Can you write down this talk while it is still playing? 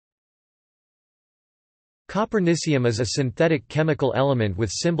Copernicium is a synthetic chemical element with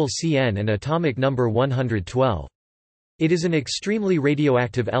symbol Cn and atomic number 112. It is an extremely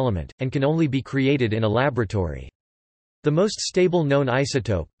radioactive element, and can only be created in a laboratory. The most stable known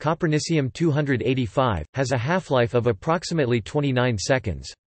isotope, Copernicium-285, has a half-life of approximately 29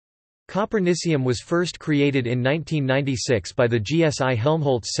 seconds. Copernicium was first created in 1996 by the GSI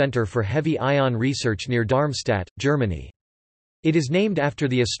Helmholtz Center for Heavy Ion Research near Darmstadt, Germany. It is named after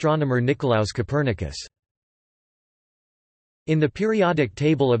the astronomer Nicolaus Copernicus. In the periodic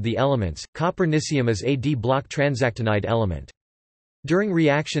table of the elements, copernicium is a d-block transactinide element. During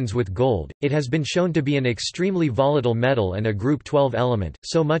reactions with gold, it has been shown to be an extremely volatile metal and a group 12 element,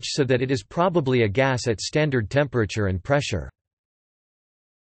 so much so that it is probably a gas at standard temperature and pressure.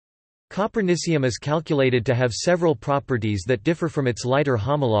 Copernicium is calculated to have several properties that differ from its lighter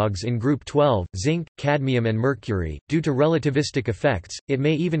homologues in group 12, zinc, cadmium and mercury. Due to relativistic effects, it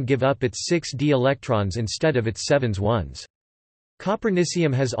may even give up its 6d electrons instead of its 7s ones.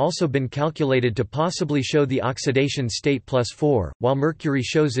 Copernicium has also been calculated to possibly show the oxidation state +4, while mercury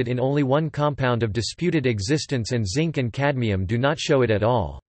shows it in only one compound of disputed existence and zinc and cadmium do not show it at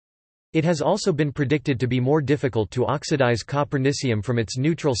all. It has also been predicted to be more difficult to oxidize copernicium from its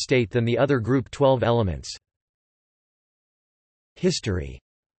neutral state than the other group 12 elements. History.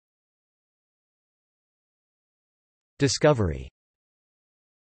 Discovery.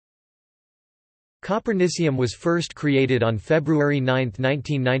 Copernicium was first created on February 9,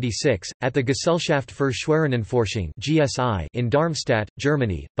 1996, at the Gesellschaft für Schwerenerforschung (GSI) in Darmstadt,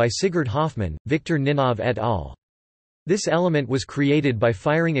 Germany, by Sigurd Hoffmann, Viktor Ninov et al. This element was created by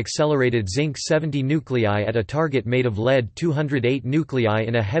firing accelerated zinc-70 nuclei at a target made of lead-208 nuclei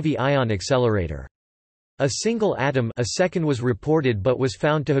in a heavy ion accelerator. A single atom a second was reported but was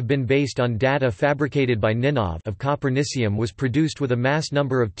found to have been based on data fabricated by Ninov of copernicium was produced with a mass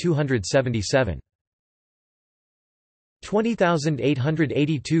number of 277.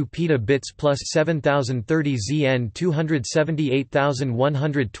 20,882 peta-bits plus 7,030 Zn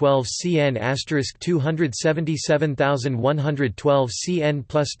 278,112 Cn * 277,112 Cn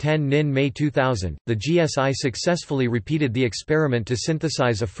plus 10 Nin May 2000, the GSI successfully repeated the experiment to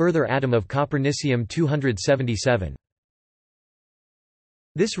synthesize a further atom of copernicium-277.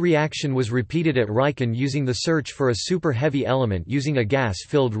 This reaction was repeated at Riken using the search for a super-heavy element using a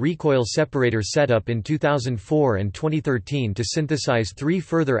gas-filled recoil separator setup in 2004 and 2013 to synthesize 3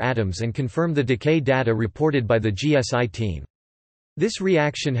 further atoms and confirm the decay data reported by the GSI team. This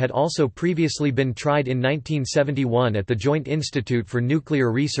reaction had also previously been tried in 1971 at the Joint Institute for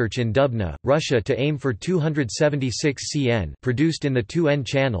Nuclear Research in Dubna, Russia to aim for 276 Cn produced in the 2N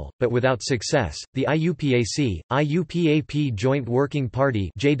channel, but without success. The IUPAC Joint Working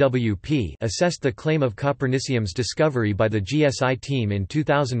Party (JWP) assessed the claim of copernicium's discovery by the GSI team in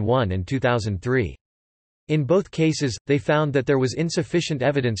 2001 and 2003. In both cases, they found that there was insufficient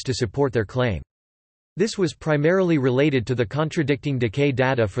evidence to support their claim. This was primarily related to the contradicting decay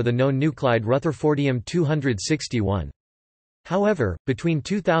data for the known nuclide Rutherfordium-261. However, between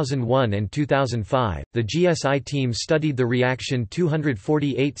 2001 and 2005, the GSI team studied the reaction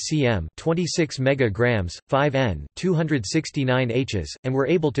 248 cm 26 megagrams, 5N 269 Hs, and were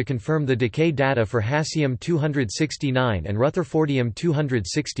able to confirm the decay data for Hassium-269 and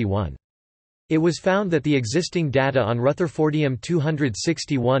Rutherfordium-261. It was found that the existing data on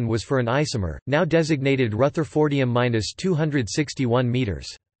Rutherfordium-261 was for an isomer, now designated Rutherfordium-261 m.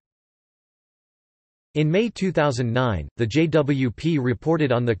 In May 2009, the JWP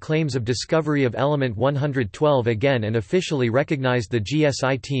reported on the claims of discovery of element 112 again and officially recognized the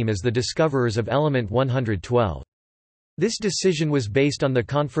GSI team as the discoverers of element 112. This decision was based on the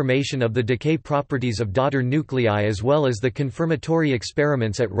confirmation of the decay properties of daughter nuclei as well as the confirmatory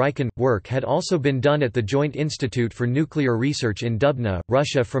experiments at Riken. Work had also been done at the Joint Institute for Nuclear Research in Dubna,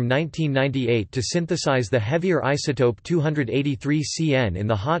 Russia from 1998 to synthesize the heavier isotope 283 Cn in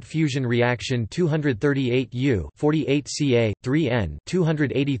the hot fusion reaction 238U 48 Ca, 3N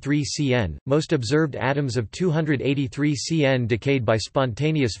 283 Cn. Most observed atoms of 283 Cn decayed by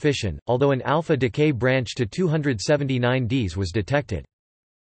spontaneous fission, although an alpha decay branch to 279 Ds was detected.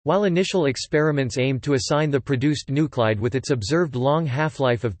 While initial experiments aimed to assign the produced nuclide with its observed long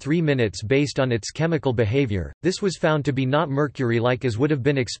half-life of 3 minutes based on its chemical behavior, this was found to be not mercury-like as would have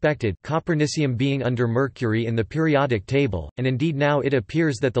been expected, copernicium being under mercury in the periodic table, and indeed now it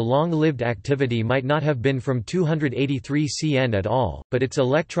appears that the long-lived activity might not have been from 283 Cn at all, but its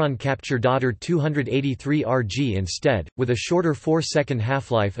electron capture daughter 283 Rg instead, with a shorter 4-second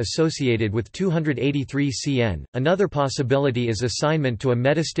half-life associated with 283 Cn. Another possibility is assignment to a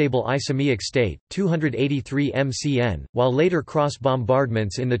metastatic unstable isomic state, 283 mcn, while later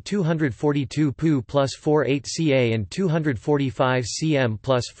cross-bombardments in the 242 Pu plus 48 Ca and 245 cm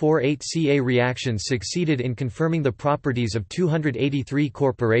plus 48 Ca reactions succeeded in confirming the properties of 283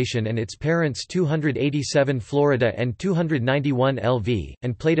 Corporation and its parents 287 Florida and 291 LV,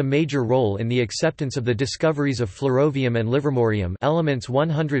 and played a major role in the acceptance of the discoveries of flerovium and livermorium elements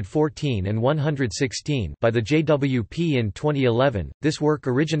 114 and 116 by the JWP in 2011. This work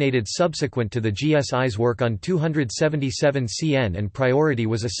originated subsequent to the GSI's work on 277 CN and priority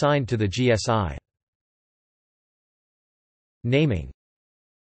was assigned to the GSI. Naming.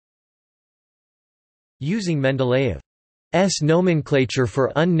 Using Mendeleev's nomenclature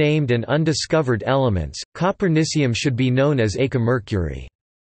for unnamed and undiscovered elements, copernicium should be known as acamercury.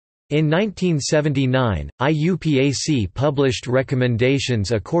 In 1979, IUPAC published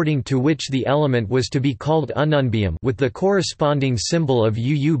recommendations according to which the element was to be called ununbium with the corresponding symbol of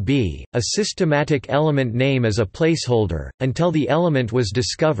UUB, a systematic element name as a placeholder, until the element was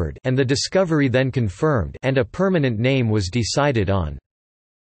discovered and the discovery then confirmed and a permanent name was decided on.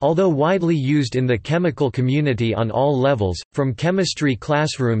 Although widely used in the chemical community on all levels, from chemistry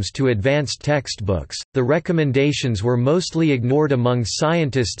classrooms to advanced textbooks, the recommendations were mostly ignored among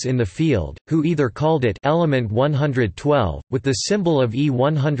scientists in the field, who either called it element 112, with the symbol of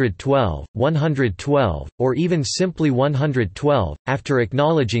E112, 112, or even simply 112, after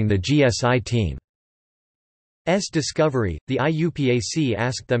acknowledging the GSI team's discovery. The IUPAC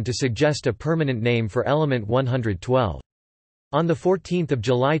asked them to suggest a permanent name for element 112. On 14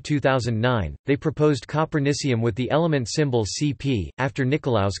 July 2009, they proposed Copernicium with the element symbol Cp, after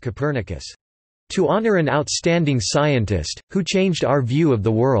Nicolaus Copernicus, "to honor an outstanding scientist, who changed our view of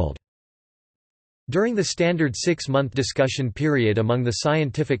the world." During the standard 6-month discussion period among the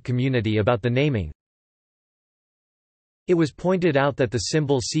scientific community about the naming, it was pointed out that the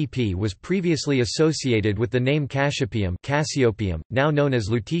symbol Cp was previously associated with the name Cassiopium, now known as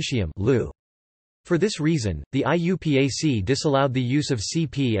lutetium Lu. For this reason, the IUPAC disallowed the use of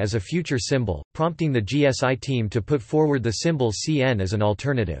Cp as a future symbol, prompting the GSI team to put forward the symbol Cn as an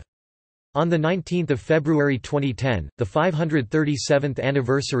alternative. On 19 February 2010, the 537th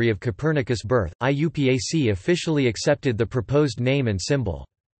anniversary of Copernicus' birth, IUPAC officially accepted the proposed name and symbol.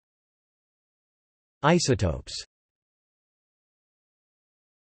 Isotopes.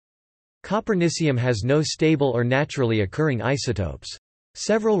 Copernicium has no stable or naturally occurring isotopes.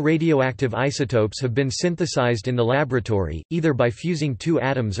 Several radioactive isotopes have been synthesized in the laboratory, either by fusing two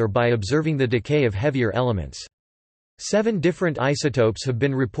atoms or by observing the decay of heavier elements. 7 different isotopes have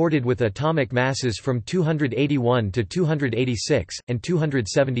been reported with atomic masses from 281 to 286, and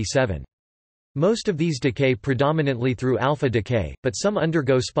 277. Most of these decay predominantly through alpha decay, but some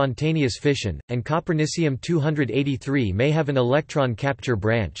undergo spontaneous fission, and Copernicium-283 may have an electron capture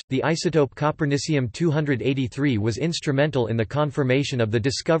branch. The isotope Copernicium-283 was instrumental in the confirmation of the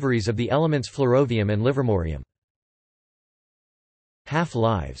discoveries of the elements flerovium and livermorium.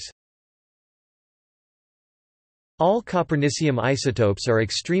 Half-lives. All Copernicium isotopes are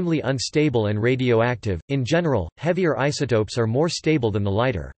extremely unstable and radioactive. In general, heavier isotopes are more stable than the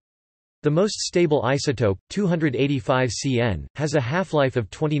lighter. The most stable isotope, 285 Cn, has a half-life of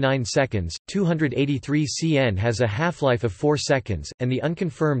 29 seconds, 283 Cn has a half-life of 4 seconds, and the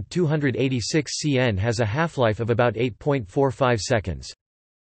unconfirmed 286 Cn has a half-life of about 8.45 seconds.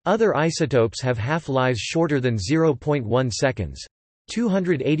 Other isotopes have half-lives shorter than 0.1 seconds.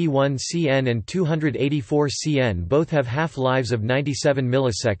 281 Cn and 284 Cn both have half-lives of 97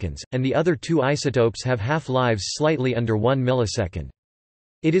 milliseconds, and the other two isotopes have half-lives slightly under 1 millisecond.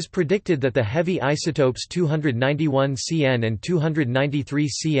 It is predicted that the heavy isotopes 291 Cn and 293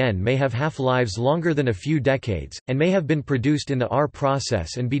 Cn may have half-lives longer than a few decades, and may have been produced in the R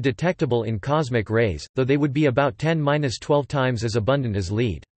process and be detectable in cosmic rays, though they would be about 10⁻12 times as abundant as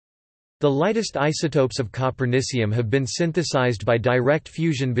lead. The lightest isotopes of copernicium have been synthesized by direct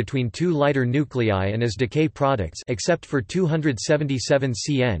fusion between two lighter nuclei and as decay products except for 277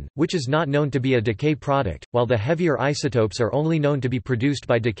 Cn, which is not known to be a decay product, while the heavier isotopes are only known to be produced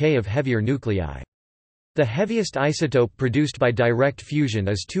by decay of heavier nuclei. The heaviest isotope produced by direct fusion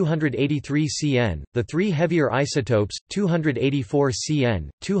is 283 Cn. The three heavier isotopes, 284 Cn,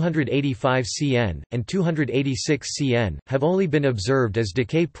 285 Cn, and 286 Cn, have only been observed as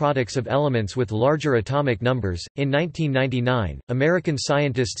decay products of elements with larger atomic numbers. In 1999, American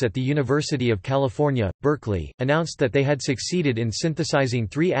scientists at the University of California, Berkeley, announced that they had succeeded in synthesizing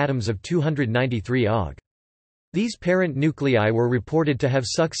 3 atoms of 293 Aug. These parent nuclei were reported to have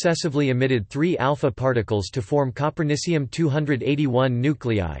successively emitted 3 alpha particles to form Copernicium-281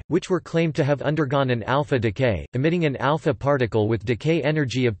 nuclei, which were claimed to have undergone an alpha decay, emitting an alpha particle with decay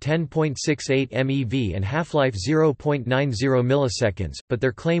energy of 10.68 MeV and half-life 0.90 milliseconds, but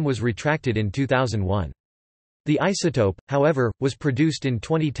their claim was retracted in 2001. The isotope, however, was produced in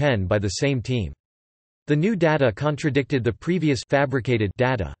 2010 by the same team. The new data contradicted the previous fabricated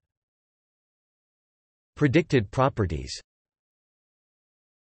data. Predicted properties.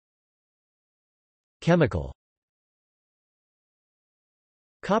 Chemical.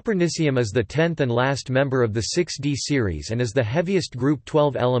 Copernicium is the 10th and last member of the 6D series and is the heaviest group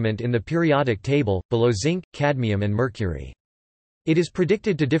 12 element in the periodic table, below zinc, cadmium and mercury. It is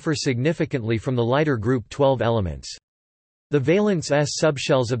predicted to differ significantly from the lighter group 12 elements. The valence s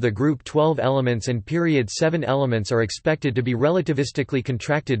subshells of the group 12 elements and period 7 elements are expected to be relativistically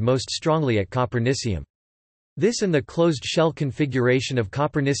contracted most strongly at Copernicium. This and the closed shell configuration of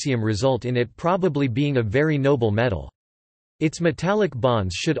Copernicium result in it probably being a very noble metal. Its metallic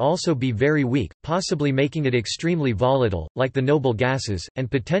bonds should also be very weak, possibly making it extremely volatile, like the noble gases,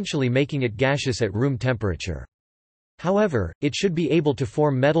 and potentially making it gaseous at room temperature. However, it should be able to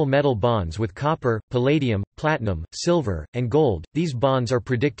form metal-metal bonds with copper, palladium, platinum, silver, and gold. These bonds are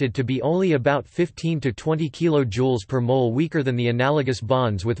predicted to be only about 15 to 20 kJ per mole weaker than the analogous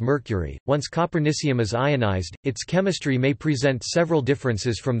bonds with mercury. Once copernicium is ionized, its chemistry may present several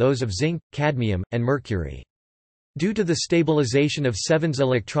differences from those of zinc, cadmium, and mercury. Due to the stabilization of 7s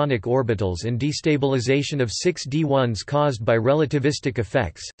electronic orbitals and destabilization of 6d1s caused by relativistic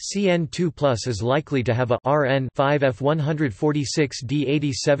effects, Cn2+ is likely to have a Rn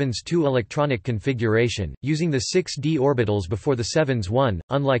 5f146d87s 2 electronic configuration, using the 6d orbitals before the 7s 1,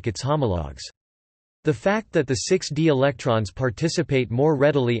 unlike its homologues. The fact that the 6d electrons participate more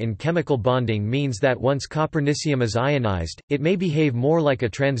readily in chemical bonding means that once copernicium is ionized, it may behave more like a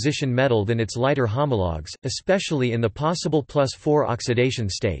transition metal than its lighter homologues, especially in the possible +4 oxidation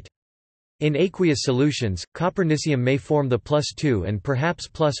state. In aqueous solutions, copernicium may form the +2 and perhaps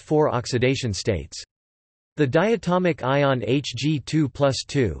 +4 oxidation states. The diatomic ion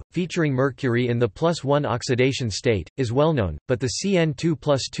Hg2+2, featuring mercury in the +1 oxidation state, is well known, but the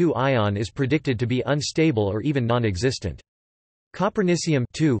Cn2+2 ion is predicted to be unstable or even non-existent. Copernicium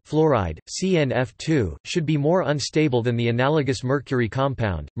fluoride, CnF2, should be more unstable than the analogous mercury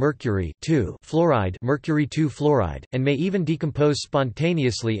compound, mercury fluoride, mercury fluoride, and may even decompose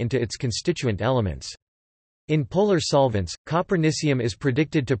spontaneously into its constituent elements. In polar solvents, copernicium is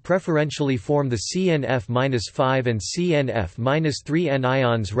predicted to preferentially form the CnF-5 and CnF-3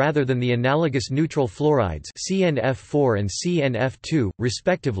 anions rather than the analogous neutral fluorides CnF4 and CnF2,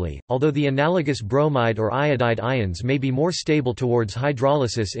 respectively, although the analogous bromide or iodide ions may be more stable towards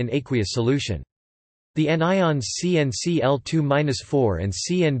hydrolysis in aqueous solution. The anions CnCl2-4 and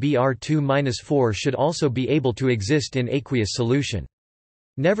CnBr2-4 should also be able to exist in aqueous solution.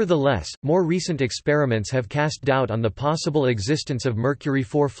 Nevertheless, more recent experiments have cast doubt on the possible existence of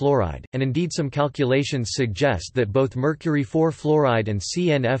mercury-4 fluoride, and indeed some calculations suggest that both mercury-4 fluoride and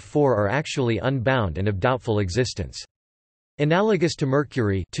CnF4 are actually unbound and of doubtful existence. Analogous to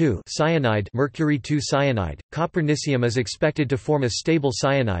mercury cyanide, mercury cyanide, copernicium is expected to form a stable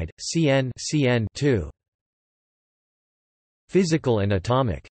cyanide, Cn. Physical and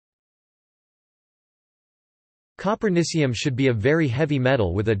atomic. Copernicium should be a very heavy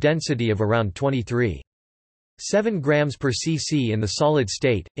metal with a density of around 23.7 grams per cc in the solid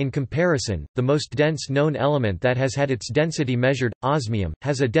state. In comparison, the most dense known element that has had its density measured, osmium,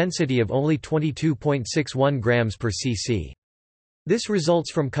 has a density of only 22.61 grams per cc. This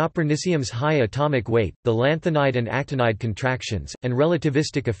results from copernicium's high atomic weight, the lanthanide and actinide contractions, and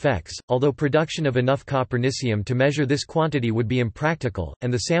relativistic effects, although production of enough copernicium to measure this quantity would be impractical,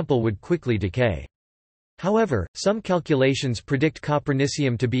 and the sample would quickly decay. However, some calculations predict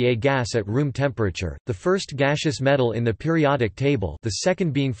copernicium to be a gas at room temperature, the first gaseous metal in the periodic table, the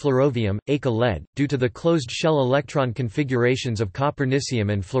second being flerovium, Aka lead, due to the closed shell electron configurations of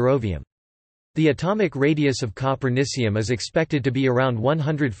copernicium and flerovium. The atomic radius of copernicium is expected to be around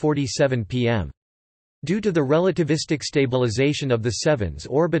 147 pm. Due to the relativistic stabilization of the 7s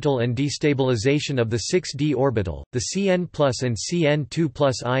orbital and destabilization of the 6d orbital, the Cn+ and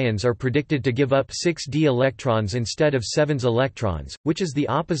Cn2+ ions are predicted to give up 6d electrons instead of 7s electrons, which is the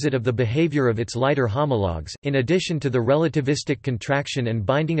opposite of the behavior of its lighter homologues. In addition to the relativistic contraction and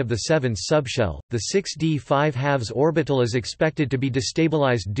binding of the 7s subshell, the 6d 5/2 orbital is expected to be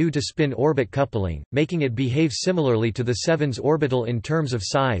destabilized due to spin-orbit coupling, making it behave similarly to the 7s orbital in terms of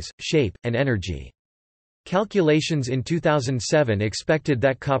size, shape, and energy. Calculations in 2007 expected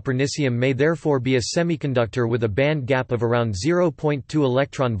that copernicium may therefore be a semiconductor with a band gap of around 0.2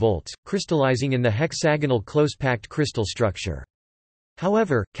 electron volts, crystallizing in the hexagonal close-packed crystal structure.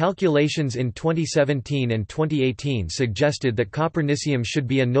 However, calculations in 2017 and 2018 suggested that copernicium should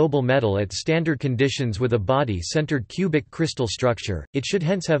be a noble metal at standard conditions with a body-centered cubic crystal structure. It should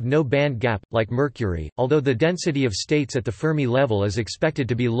hence have no band gap, like mercury, although the density of states at the Fermi level is expected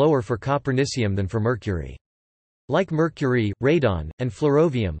to be lower for copernicium than for mercury. Like mercury, radon, and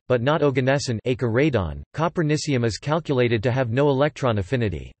fluorovium, but not oganesson radon, copernicium is calculated to have no electron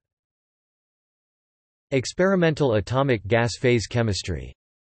affinity. Experimental atomic gas phase chemistry.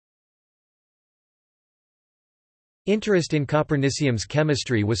 Interest in copernicium's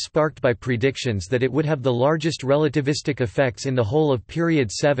chemistry was sparked by predictions that it would have the largest relativistic effects in the whole of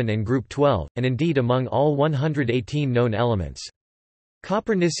period 7 and group 12, and indeed among all 118 known elements.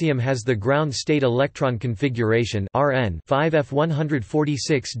 Copernicium has the ground state electron configuration Rn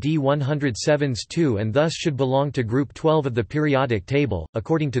 5f146d107s2 and thus should belong to group 12 of the periodic table,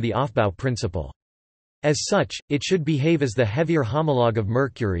 according to the Aufbau principle. As such, it should behave as the heavier homologue of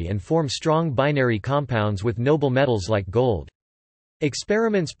mercury and form strong binary compounds with noble metals like gold.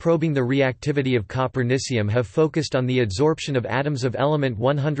 Experiments probing the reactivity of copernicium have focused on the adsorption of atoms of element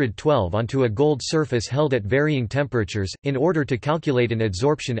 112 onto a gold surface held at varying temperatures, in order to calculate an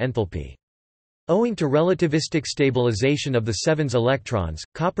adsorption enthalpy. Owing to relativistic stabilization of the 7's electrons,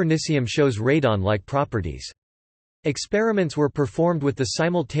 copernicium shows radon-like properties. Experiments were performed with the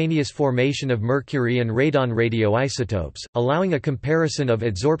simultaneous formation of mercury and radon radioisotopes, allowing a comparison of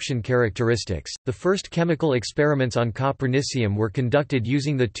adsorption characteristics. The first chemical experiments on copernicium were conducted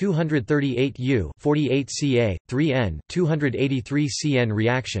using the 238U 3N 283CN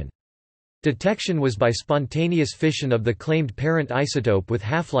reaction. Detection was by spontaneous fission of the claimed parent isotope with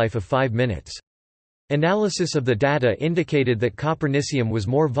half-life of 5 minutes. Analysis of the data indicated that copernicium was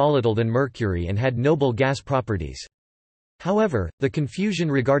more volatile than mercury and had noble gas properties. However, the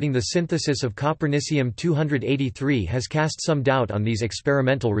confusion regarding the synthesis of copernicium-283 has cast some doubt on these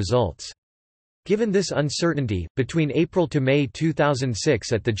experimental results. Given this uncertainty, between April to May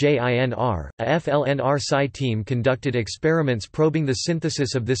 2006 at the JINR, a FLNR-Sci team conducted experiments probing the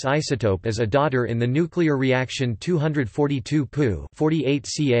synthesis of this isotope as a daughter in the nuclear reaction 242 Pu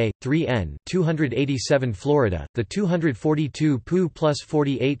 48Ca, 3N, 287 Florida. The 242 Pu plus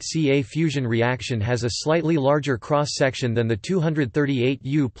 48Ca fusion reaction has a slightly larger cross-section than the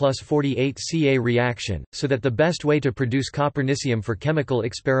 238U plus 48Ca reaction, so that the best way to produce copernicium for chemical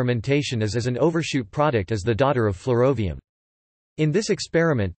experimentation is as an overshoot product as the daughter of fluorovium. In this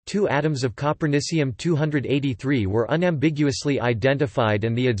experiment, 2 atoms of copernicium-283 were unambiguously identified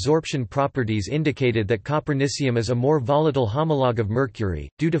and the adsorption properties indicated that copernicium is a more volatile homologue of mercury,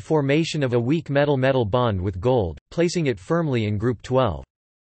 due to formation of a weak metal-metal bond with gold, placing it firmly in group 12.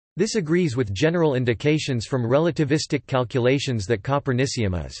 This agrees with general indications from relativistic calculations that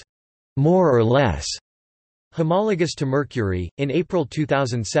copernicium is more or less homologous to mercury. In April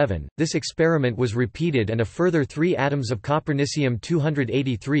 2007, this experiment was repeated and a further 3 atoms of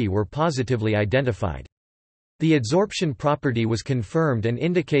copernicium-283 were positively identified. The adsorption property was confirmed and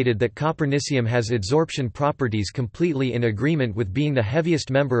indicated that copernicium has adsorption properties completely in agreement with being the heaviest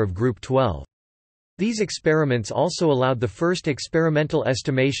member of group 12. These experiments also allowed the first experimental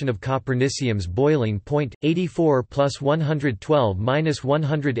estimation of copernicium's boiling point, 84 plus 112 minus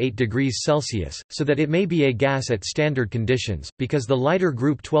 108 degrees Celsius, so that it may be a gas at standard conditions. Because the lighter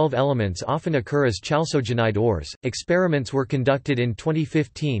group 12 elements often occur as chalcogenide ores, experiments were conducted in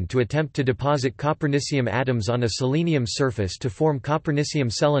 2015 to attempt to deposit copernicium atoms on a selenium surface to form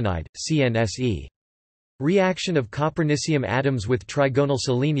copernicium selenide, CNSE. Reaction of copernicium atoms with trigonal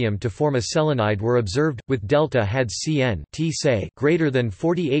selenium to form a selenide were observed, with delta had Cn greater than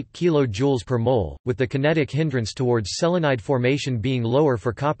 48 kJ per mole, with the kinetic hindrance towards selenide formation being lower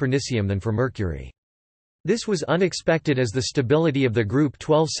for copernicium than for mercury. This was unexpected as the stability of the group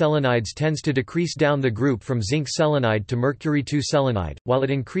 12 selenides tends to decrease down the group from zinc selenide to mercury 2 selenide, while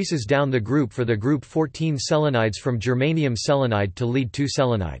it increases down the group for the group 14 selenides from germanium selenide to lead 2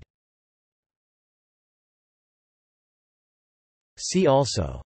 selenide. See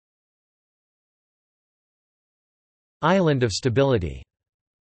also: Island of stability.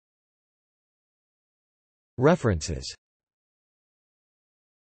 References.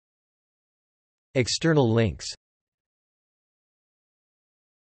 External links.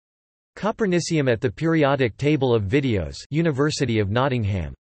 Copernicium at the Periodic Table of Videos, University of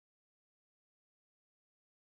Nottingham.